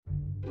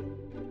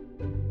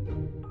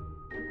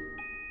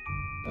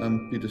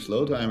I'm Peter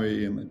Sloot.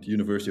 I'm at the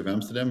University of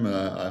Amsterdam.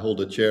 I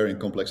hold a chair in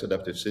complex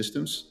adaptive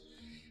systems,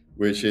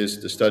 which is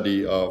the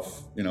study of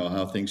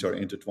how things are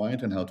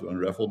intertwined and how to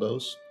unravel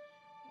those.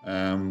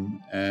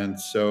 And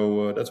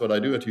so that's what I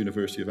do at the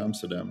University of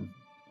Amsterdam.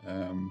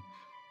 Um,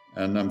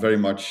 and I'm very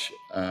much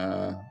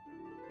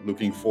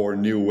looking for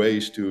new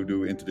ways to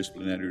do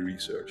interdisciplinary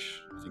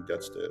research. I think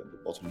that's the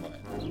bottom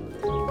line.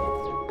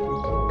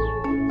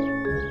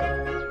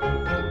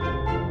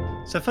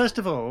 So first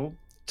of all,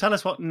 tell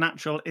us what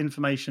natural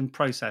information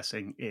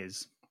processing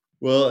is.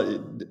 Well,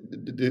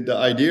 the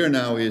idea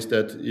now is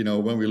that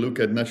when we look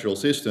at natural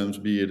systems,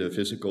 be it a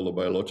physical or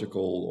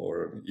biological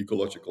or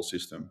ecological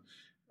system,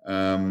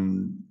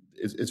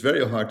 it's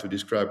very hard to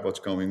describe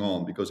what's going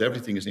on because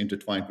everything is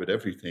intertwined with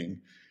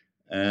everything.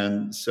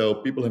 And so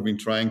people have been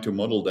trying to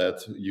model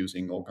that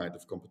using all kinds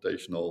of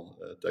computational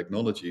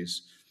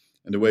technologies.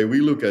 And the way we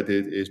look at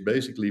it is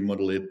basically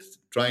model it,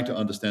 trying to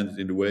understand it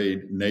in the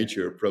way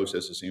nature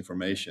processes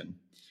information.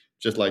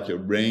 Just like your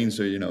brain,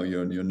 so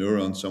your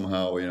neurons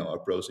somehow are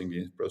processing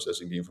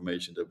the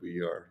information that we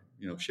are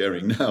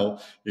sharing now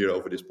here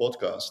over this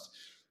podcast.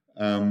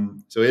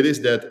 So it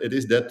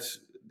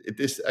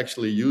is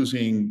actually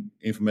using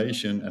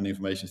information and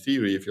information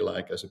theory, if you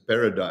like, as a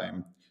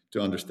paradigm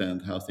to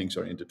understand how things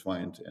are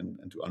intertwined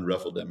and to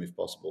unravel them if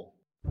possible.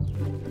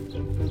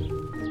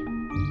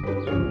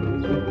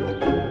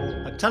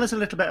 Tell us a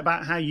little bit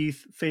about how you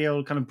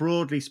feel, kind of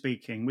broadly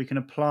speaking, we can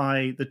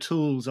apply the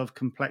tools of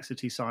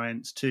complexity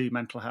science to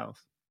mental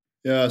health.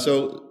 Yeah,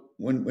 so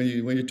when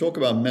you talk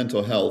about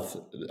mental health,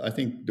 I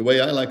think the way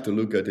I like to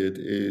look at it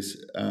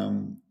is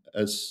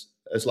as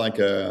like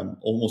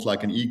almost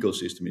like an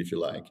ecosystem, if you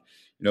like,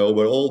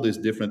 where all these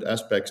different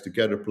aspects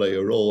together play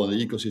a role, and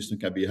the ecosystem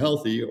can be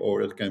healthy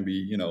or it can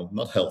be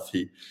not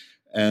healthy,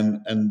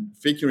 and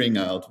figuring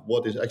out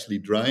what is actually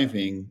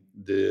driving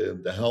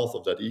the health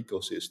of that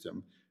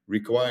ecosystem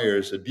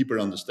requires a deeper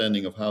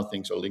understanding of how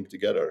things are linked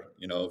together.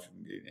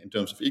 In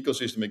terms of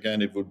ecosystem,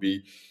 again, it would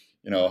be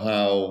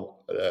how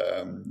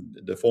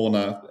the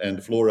fauna and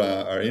the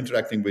flora are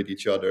interacting with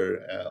each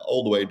other,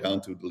 all the way down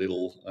to the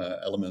little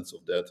elements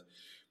of that.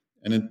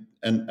 And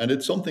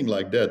it's something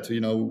like that.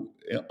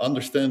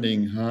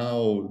 Understanding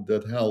how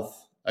that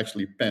health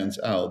actually pans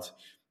out,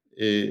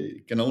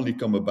 it can only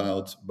come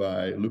about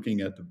by looking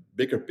at the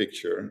bigger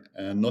picture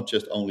and not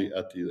just only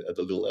at the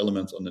little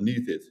elements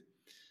underneath it.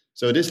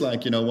 So it is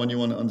like when you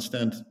want to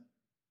understand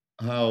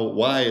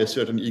why a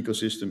certain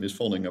ecosystem is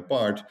falling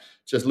apart,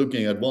 just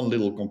looking at one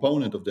little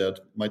component of that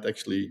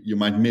you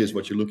might miss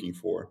what you're looking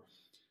for.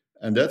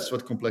 And that's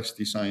what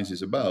complexity science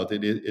is about.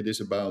 It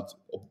is about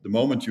the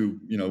moment you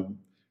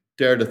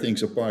tear the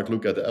things apart,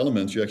 look at the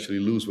elements, you actually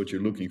lose what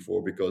you're looking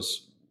for,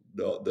 because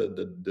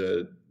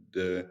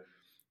the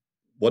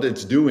what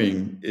it's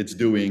doing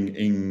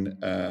in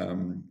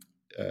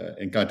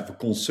kind of a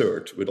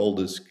concert with all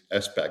these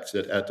aspects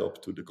that add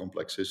up to the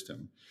complex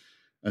system.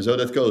 And so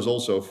that goes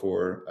also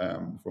for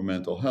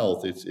mental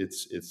health.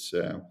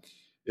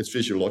 It's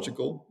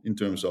physiological in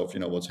terms of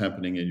what's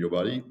happening in your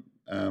body.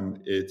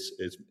 It's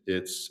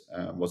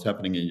what's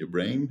happening in your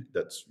brain.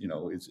 That's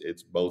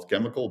it's both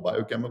chemical,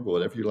 biochemical,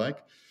 whatever you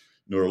like,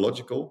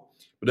 neurological.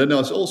 But then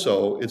it's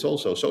also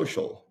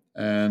social,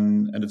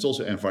 and it's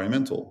also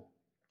environmental.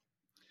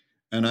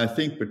 And I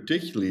think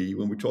particularly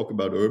when we talk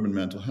about urban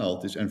mental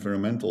health, this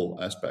environmental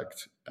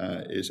aspect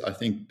is, I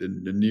think, the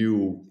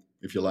new,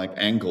 if you like,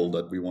 angle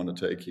that we want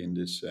to take in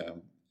this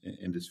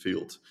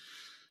field.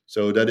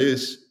 So that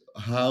is,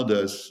 how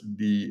does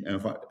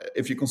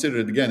if you consider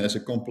it again as a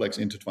complex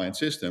intertwined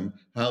system,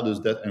 how does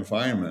that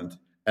environment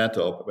add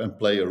up and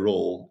play a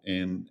role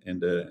in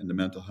the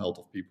mental health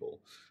of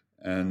people?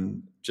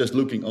 And just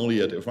looking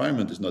only at the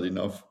environment is not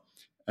enough.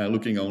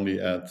 Looking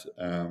only at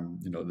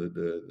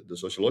the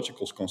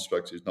sociological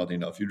constructs is not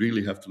enough. You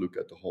really have to look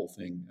at the whole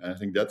thing. And I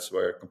think that's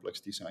where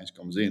complexity science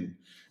comes in,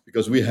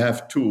 because we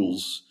have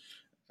tools,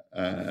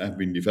 have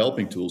been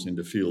developing tools in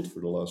the field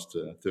for the last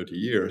 30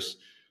 years,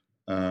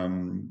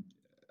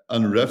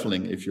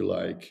 unraveling, if you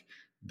like,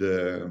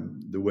 the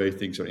way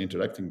things are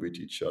interacting with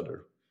each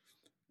other.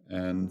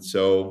 And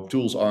so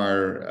tools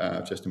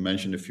are, just to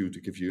mention a few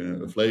to give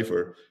you a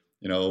flavor,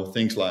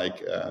 things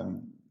like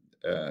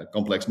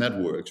complex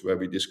networks, where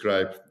we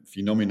describe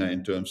phenomena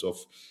in terms of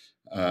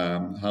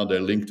how they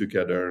link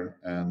together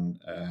and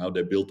how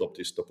they build up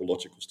this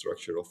topological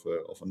structure of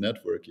a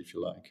network, if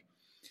you like.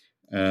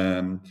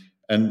 And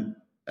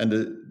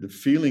the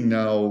feeling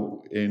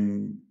now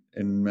in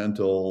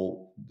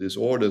mental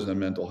disorders and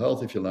mental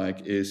health, if you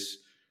like, is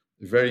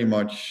very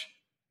much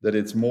that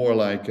it's more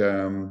like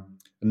a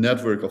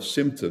network of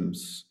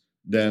symptoms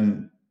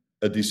than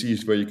a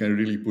disease where you can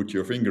really put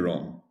your finger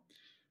on,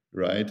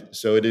 right?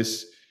 So it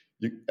is,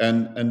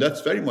 and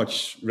that's very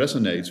much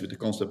resonates with the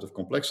concept of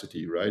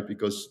complexity, right?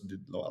 Because,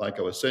 like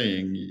I was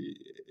saying,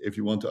 if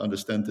you want to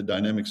understand the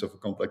dynamics of a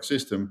complex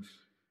system,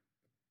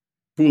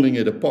 pulling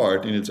it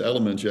apart in its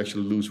elements, you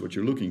actually lose what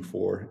you're looking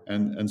for.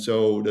 And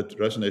so that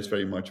resonates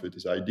very much with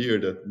this idea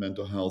that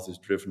mental health is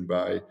driven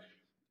by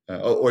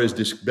or is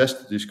this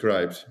best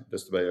described?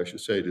 That's the way I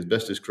should say it. Is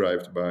best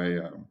described by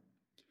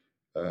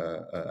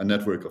a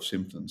network of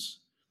symptoms.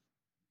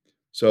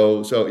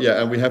 So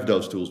yeah, and we have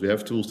those tools. We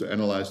have tools to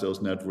analyze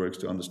those networks,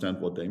 to understand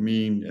what they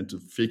mean, and to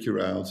figure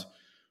out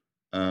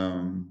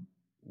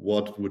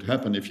what would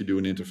happen if you do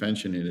an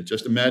intervention in it.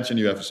 Just imagine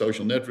you have a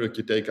social network,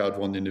 you take out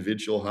one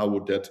individual, how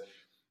would that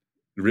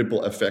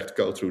ripple effect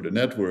go through the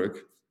network?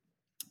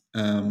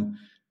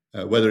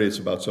 Whether it's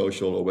about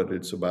social or whether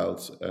it's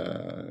about,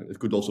 it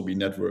could also be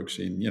networks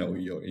in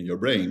your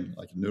brain,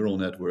 like neural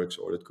networks,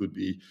 or it could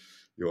be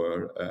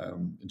your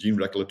gene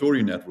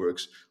regulatory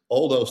networks.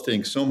 All those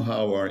things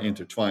somehow are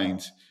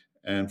intertwined,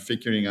 and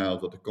figuring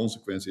out what the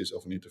consequences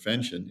of an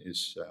intervention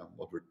is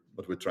what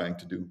we're trying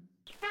to do.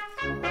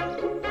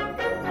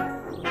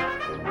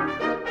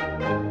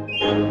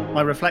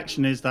 My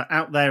reflection is that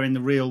out there in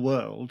the real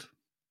world,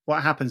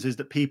 what happens is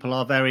that people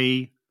are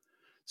very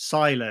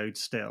siloed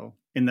still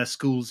in their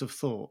schools of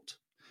thought.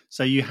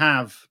 So you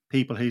have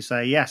people who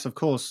say, yes, of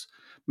course,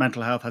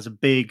 mental health has a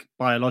big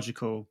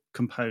biological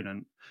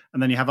component.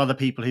 And then you have other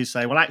people who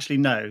say, well, actually,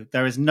 no,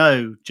 there is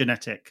no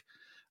genetic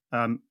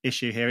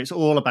issue here. It's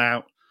all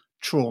about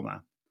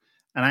trauma.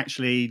 And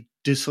actually,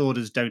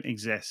 disorders don't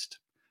exist.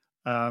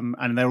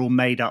 And they're all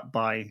made up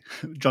by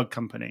drug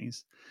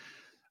companies.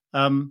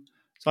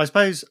 So I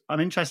suppose I'm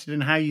interested in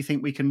how you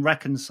think we can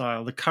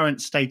reconcile the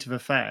current state of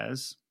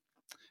affairs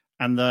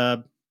and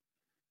the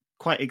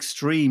quite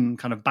extreme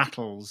kind of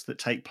battles that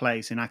take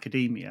place in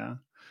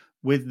academia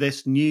with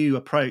this new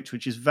approach,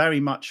 which is very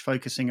much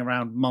focusing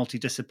around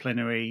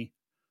multidisciplinary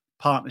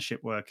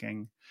partnership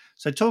working.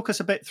 So talk us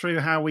a bit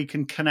through how we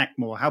can connect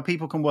more, how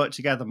people can work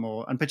together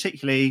more, and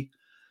particularly,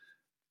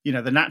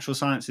 the natural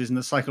sciences and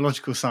the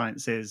psychological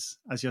sciences,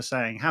 as you're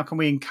saying. How can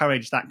we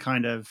encourage that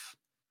kind of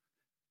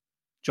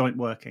joint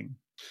working?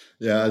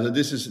 Yeah,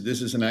 this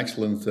is an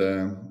excellent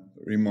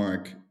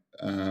remark,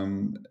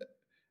 and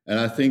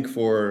I think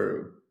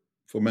for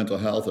mental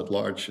health at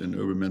large and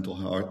urban mental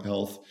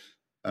health,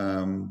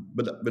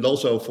 but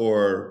also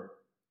for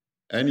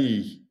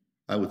any,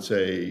 I would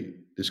say,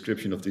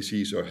 description of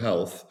disease or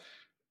health,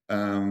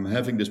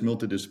 having this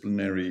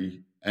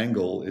multidisciplinary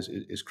angle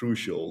is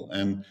crucial,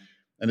 and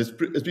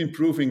it's been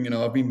proving.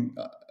 I've been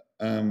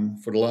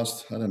for the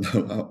last, I don't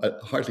know, I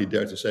hardly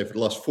dare to say, for the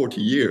last 40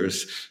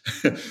 years,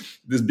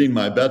 this has been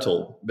my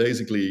battle,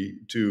 basically,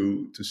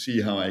 to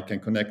see how I can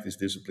connect these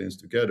disciplines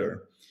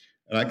together.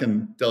 And I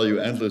can tell you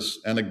endless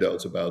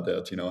anecdotes about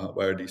that,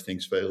 where these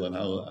things fail and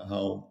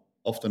how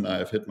often I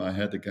have hit my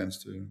head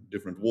against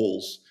different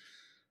walls.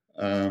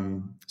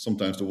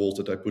 Sometimes the walls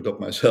that I put up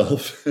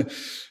myself.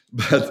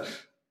 But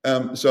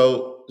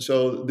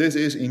so this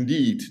is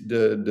indeed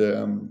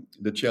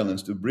the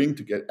challenge, to bring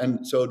together.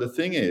 And so the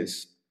thing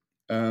is,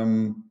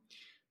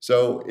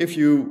 so if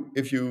you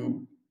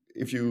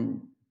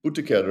put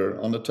together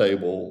on the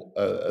table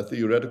a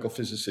theoretical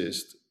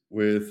physicist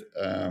with,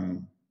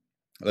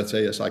 let's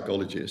say, a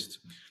psychologist,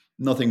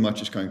 nothing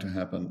much is going to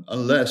happen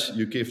unless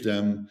you give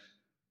them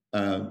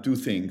two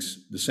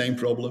things: the same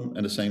problem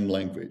and the same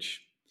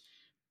language.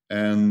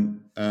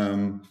 And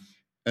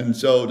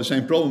so the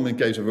same problem in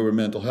case of urban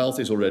mental health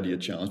is already a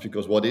challenge,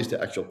 because what is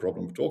the actual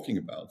problem we're talking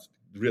about?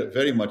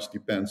 Very much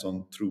depends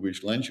on through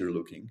which lens you're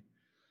looking.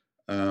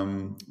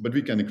 But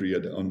we can agree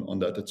on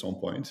that at some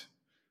point.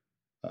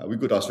 We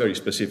could ask very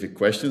specific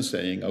questions,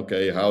 saying,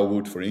 okay, how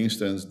would, for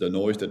instance, the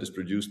noise that is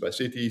produced by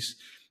cities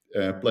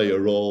play a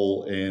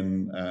role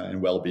in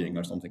well-being,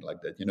 or something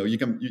like that? You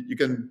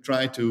can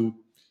try to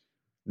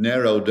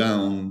narrow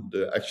down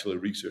the actual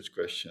research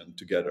question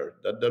together.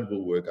 That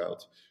will work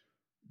out.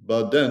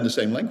 But then the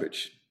same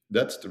language,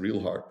 that's the real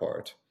hard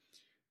part.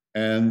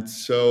 And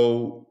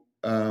so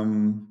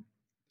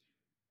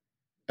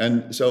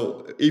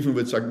even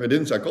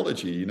within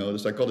psychology,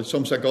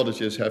 some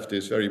psychologists have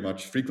this very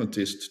much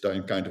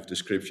frequentist kind of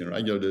description,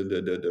 right?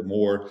 The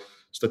more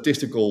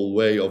statistical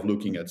way of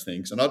looking at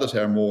things, and others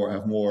have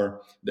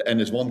more the N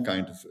is one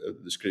kind of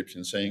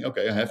description, saying,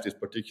 okay, I have this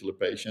particular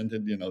patient,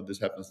 and this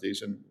happens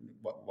this, and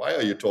why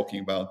are you talking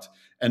about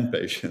N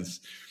patients?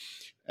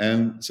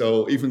 And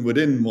so even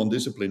within one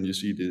discipline, you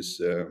see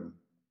this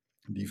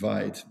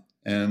divide,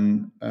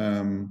 and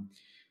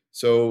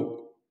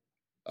so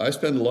I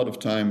spend a lot of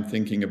time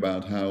thinking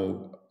about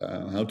how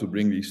to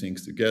bring these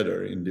things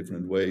together in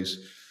different ways,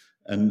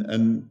 and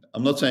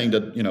I'm not saying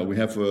that we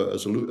have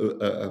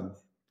a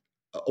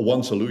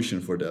one solution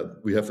for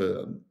that. We have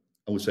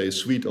I would say, a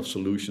suite of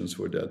solutions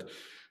for that,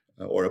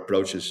 or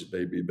approaches,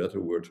 maybe a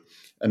better word.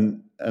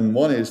 And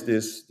one is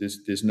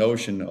this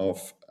notion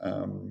of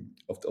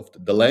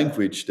the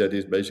language that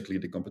is basically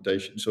the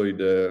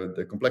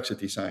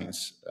complexity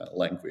science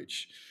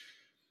language.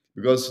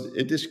 Because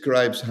it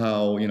describes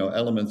how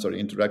elements are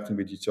interacting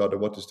with each other.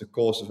 What is the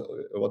cause?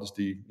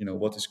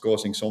 What is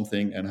causing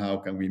something, and how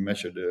can we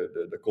measure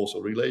the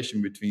causal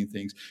relation between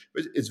things?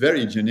 But it's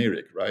very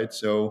generic, right?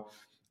 So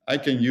I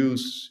can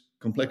use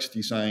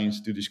complexity science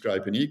to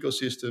describe an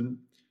ecosystem,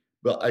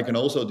 but I can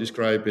also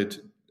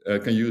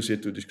can use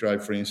it to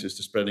describe, for instance,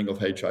 the spreading of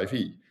HIV,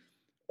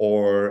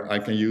 or I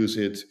can use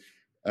it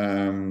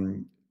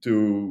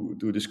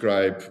to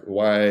describe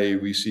why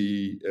we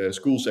see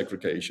school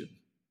segregation.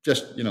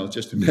 Just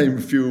to name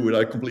a few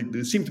that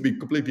they seem to be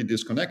completely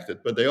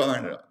disconnected, but they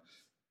are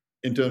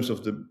in terms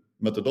of the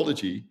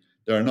methodology.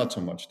 They are not so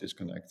much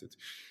disconnected.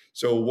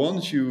 So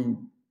once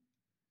you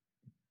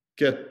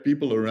get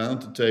people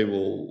around the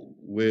table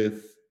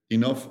with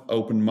enough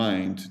open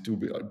mind to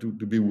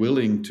be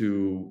willing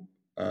to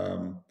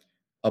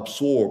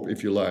absorb,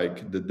 if you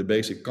like, the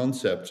basic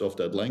concepts of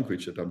that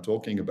language that I'm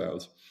talking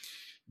about,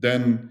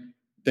 then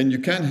you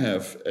can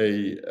have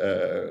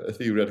a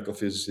theoretical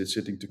physicist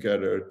sitting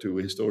together to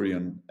a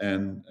historian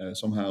and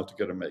somehow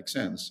together make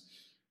sense.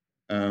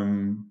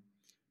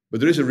 But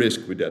there is a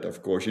risk with that,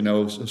 of course.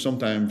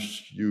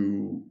 Sometimes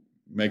you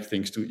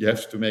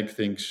have to make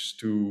things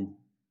too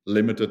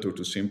limited or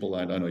too simple.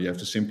 I don't know. You have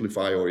to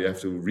simplify, or you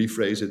have to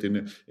rephrase it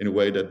in a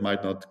way that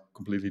might not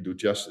completely do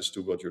justice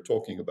to what you're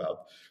talking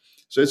about.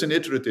 So it's an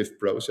iterative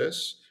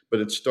process, but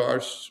it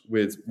starts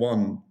with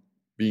one,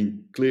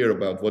 being clear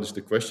about what is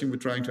the question we're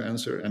trying to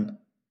answer,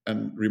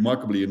 and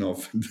remarkably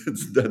enough,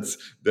 that's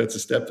a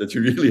step that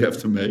you really have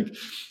to make,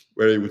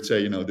 where you would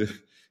say,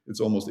 it's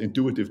almost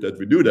intuitive that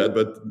we do that,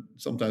 but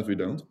sometimes we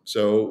don't.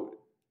 So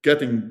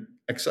getting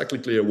exactly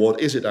clear, what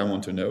is it I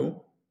want to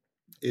know,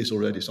 is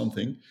already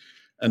something.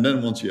 And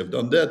then once you have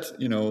done that,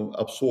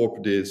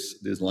 absorb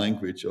this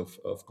language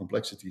of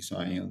complexity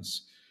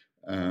science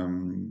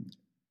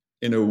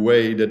in a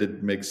way that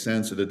it makes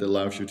sense, that it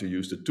allows you to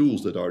use the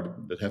tools that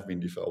have been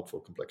developed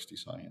for complexity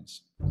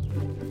science.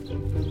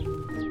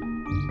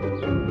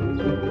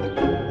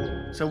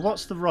 So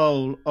what's the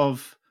role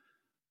of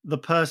the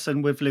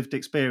person with lived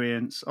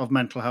experience of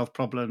mental health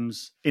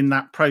problems in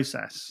that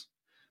process?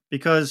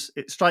 Because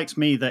it strikes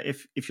me that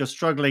if you're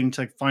struggling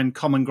to find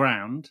common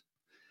ground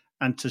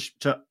and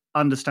to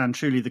understand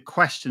truly the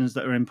questions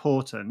that are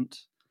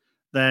important,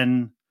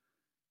 then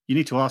you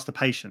need to ask the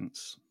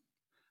patients.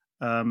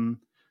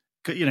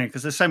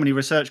 Because there's so many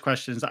research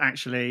questions that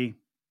actually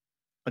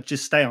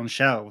just stay on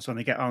shelves when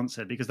they get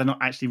answered because they're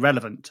not actually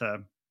relevant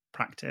to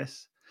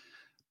practice.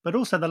 But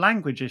also the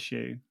language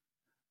issue,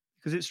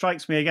 because it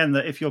strikes me again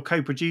that if you're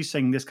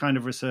co-producing this kind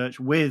of research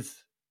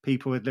with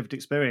people with lived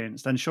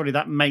experience, then surely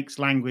that makes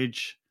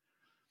language,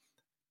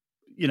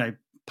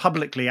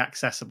 publicly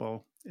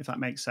accessible, if that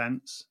makes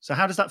sense. So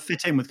how does that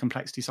fit in with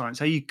complexity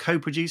science? Are you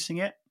co-producing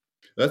it?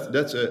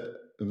 That's a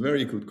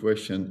very good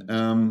question.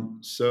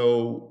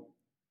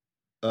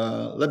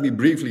 Let me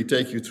briefly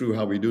take you through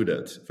how we do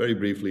that, very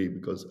briefly,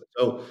 because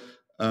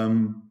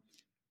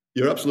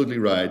you're absolutely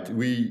right.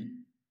 We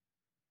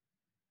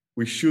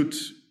should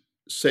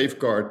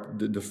safeguard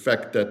the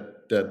fact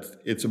that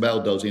it's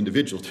about those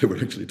individuals that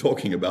we're actually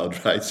talking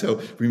about, right? So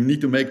we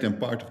need to make them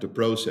part of the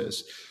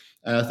process.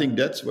 And I think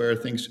that's where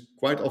things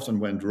quite often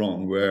went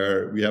wrong,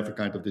 where we have a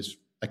kind of this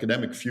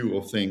academic view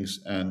of things,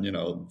 and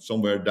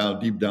somewhere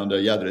deep down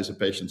there, there is a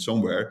patient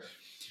somewhere.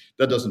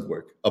 That doesn't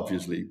work,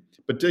 obviously,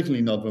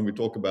 particularly not when we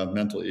talk about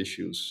mental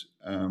issues.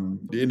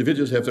 The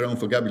individuals have their own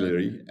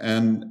vocabulary,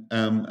 and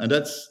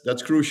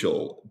that's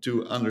crucial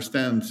to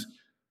understand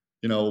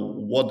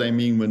what they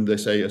mean when they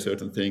say a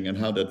certain thing, and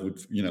how that would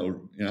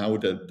how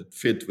would that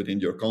fit within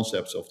your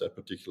concepts of that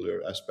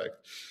particular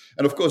aspect.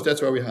 And of course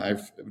that's why we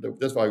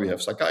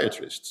have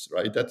psychiatrists,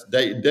 right? That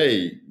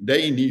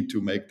they need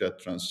to make that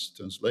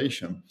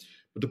translation.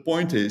 But the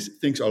point is,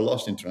 things are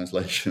lost in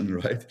translation,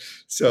 right?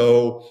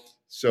 So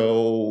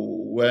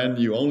when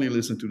you only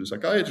listen to the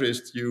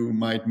psychiatrist, you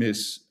might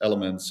miss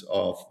elements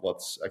of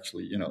what's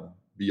actually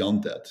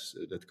beyond that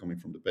coming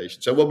from the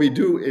patient. So what we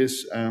do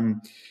is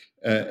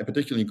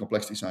particularly in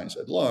complexity science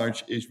at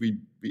large, is we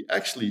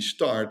actually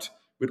start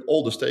with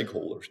all the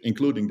stakeholders,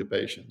 including the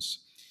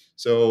patients.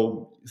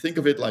 So think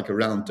of it like a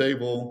round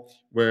table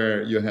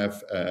where you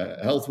have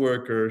health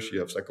workers, you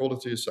have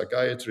psychologists,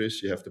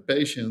 psychiatrists, you have the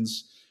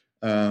patients,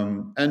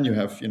 and you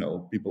have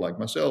people like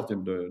myself,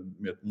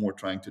 more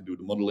trying to do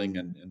the modeling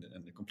and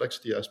the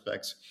complexity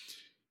aspects.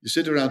 You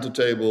sit around the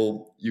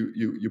table,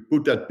 you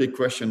put that big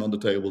question on the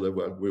table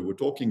that we were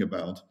talking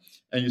about,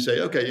 and you say,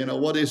 okay,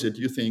 what is it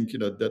you think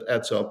that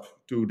adds up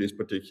to this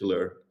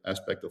particular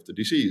aspect of the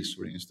disease,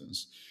 for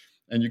instance?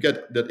 And you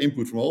get that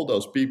input from all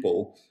those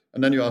people,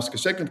 and then you ask a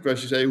second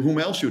question, say, whom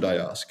else should I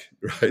ask,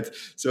 right?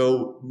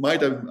 So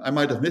I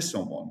might have missed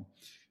someone.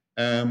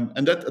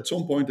 And that at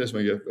some point, as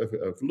we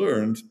have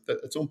learned,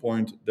 that at some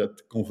point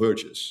that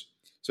converges.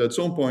 So at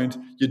some point,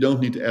 you don't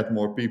need to add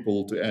more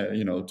people to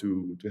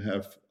to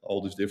have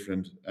all these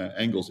different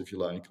angles, if you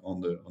like,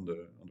 on the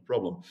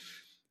problem.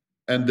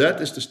 And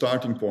that is the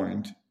starting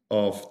point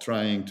of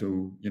trying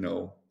to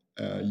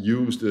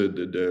use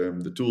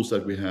the tools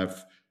that we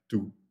have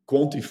to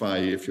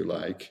quantify, if you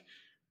like,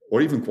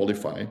 or even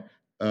qualify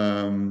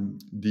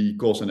the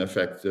cause and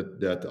effect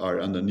that are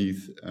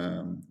underneath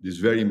this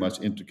very much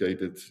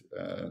integrated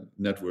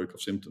network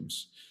of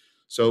symptoms.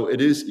 So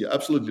you're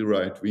absolutely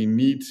right. We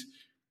need,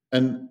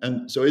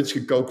 and so it's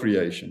a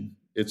co-creation.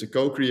 It's a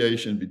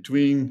co-creation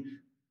between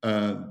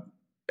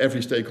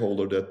every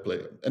stakeholder that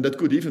play, and that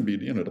could even be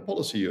the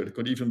policy, or it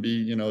could even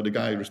be the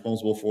guy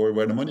responsible for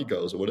where the money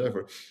goes or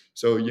whatever.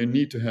 So you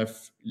need to have,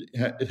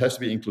 it has to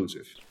be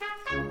inclusive.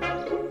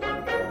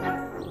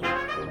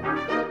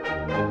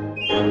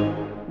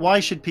 Why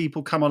should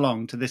people come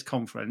along to this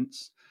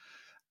conference,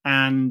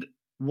 and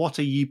what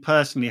are you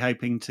personally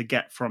hoping to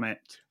get from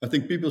it? I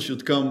think people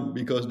should come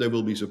because they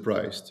will be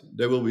surprised.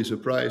 They will be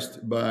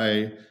surprised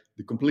by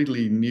the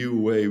completely new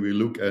way we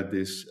look at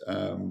these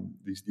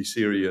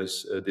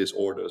serious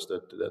disorders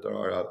that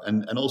are out,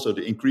 and also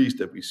the increase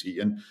that we see,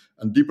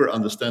 and deeper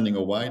understanding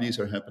of why these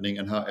are happening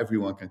and how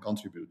everyone can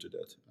contribute to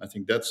that. I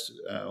think that's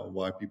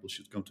why people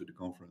should come to the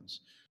conference.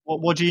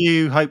 What do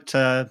you hope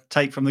to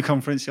take from the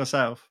conference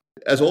yourself?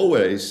 As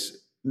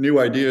always, new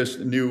ideas,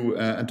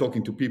 and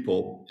talking to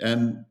people,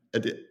 and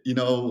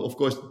of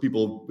course,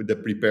 people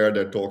that prepare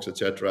their talks,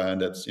 etc.,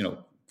 and that's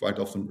quite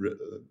often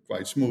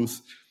quite smooth.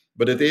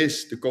 But it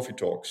is the coffee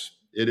talks.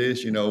 It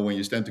is when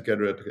you stand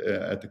together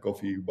at the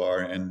coffee bar,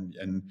 and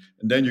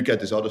then you get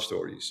these other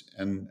stories,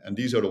 and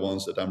these are the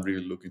ones that I'm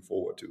really looking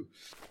forward to.